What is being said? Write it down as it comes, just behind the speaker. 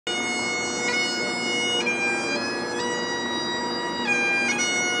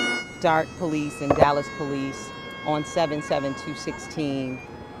Dart Police and Dallas Police on 7/7/2016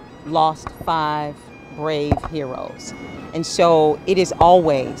 lost 5 brave heroes. And so it is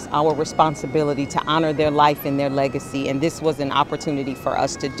always our responsibility to honor their life and their legacy, and this was an opportunity for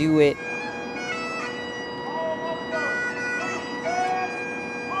us to do it.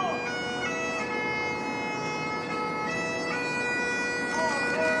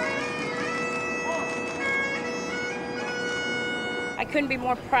 I couldn't be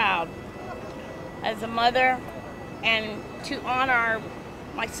more proud as a mother and to honor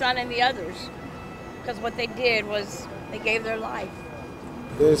my son and the others, because what they did was they gave their life.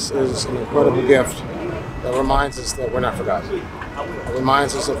 This is an incredible gift that reminds us that we're not forgotten. It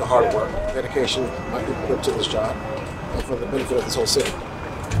reminds us of the hard work, dedication my people put to this job, and for the benefit of this whole city.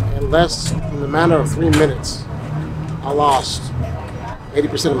 In the matter of 3 minutes, I lost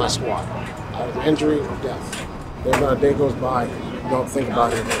 80% of my squad, either injury or death. There's not a day goes by you don't think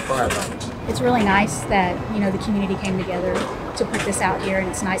about it and cry about it. It's really nice that the community came together to put this out here, and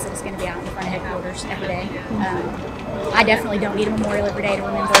it's nice that it's going to be out in front of headquarters every day. I definitely don't need a memorial every day to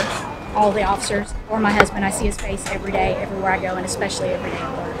remember all the officers or my husband. I see his face every day, everywhere I go, and especially every day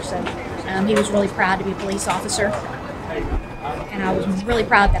at work. So he was really proud to be a police officer, and I was really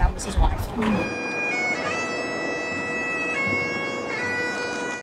proud that I was his wife.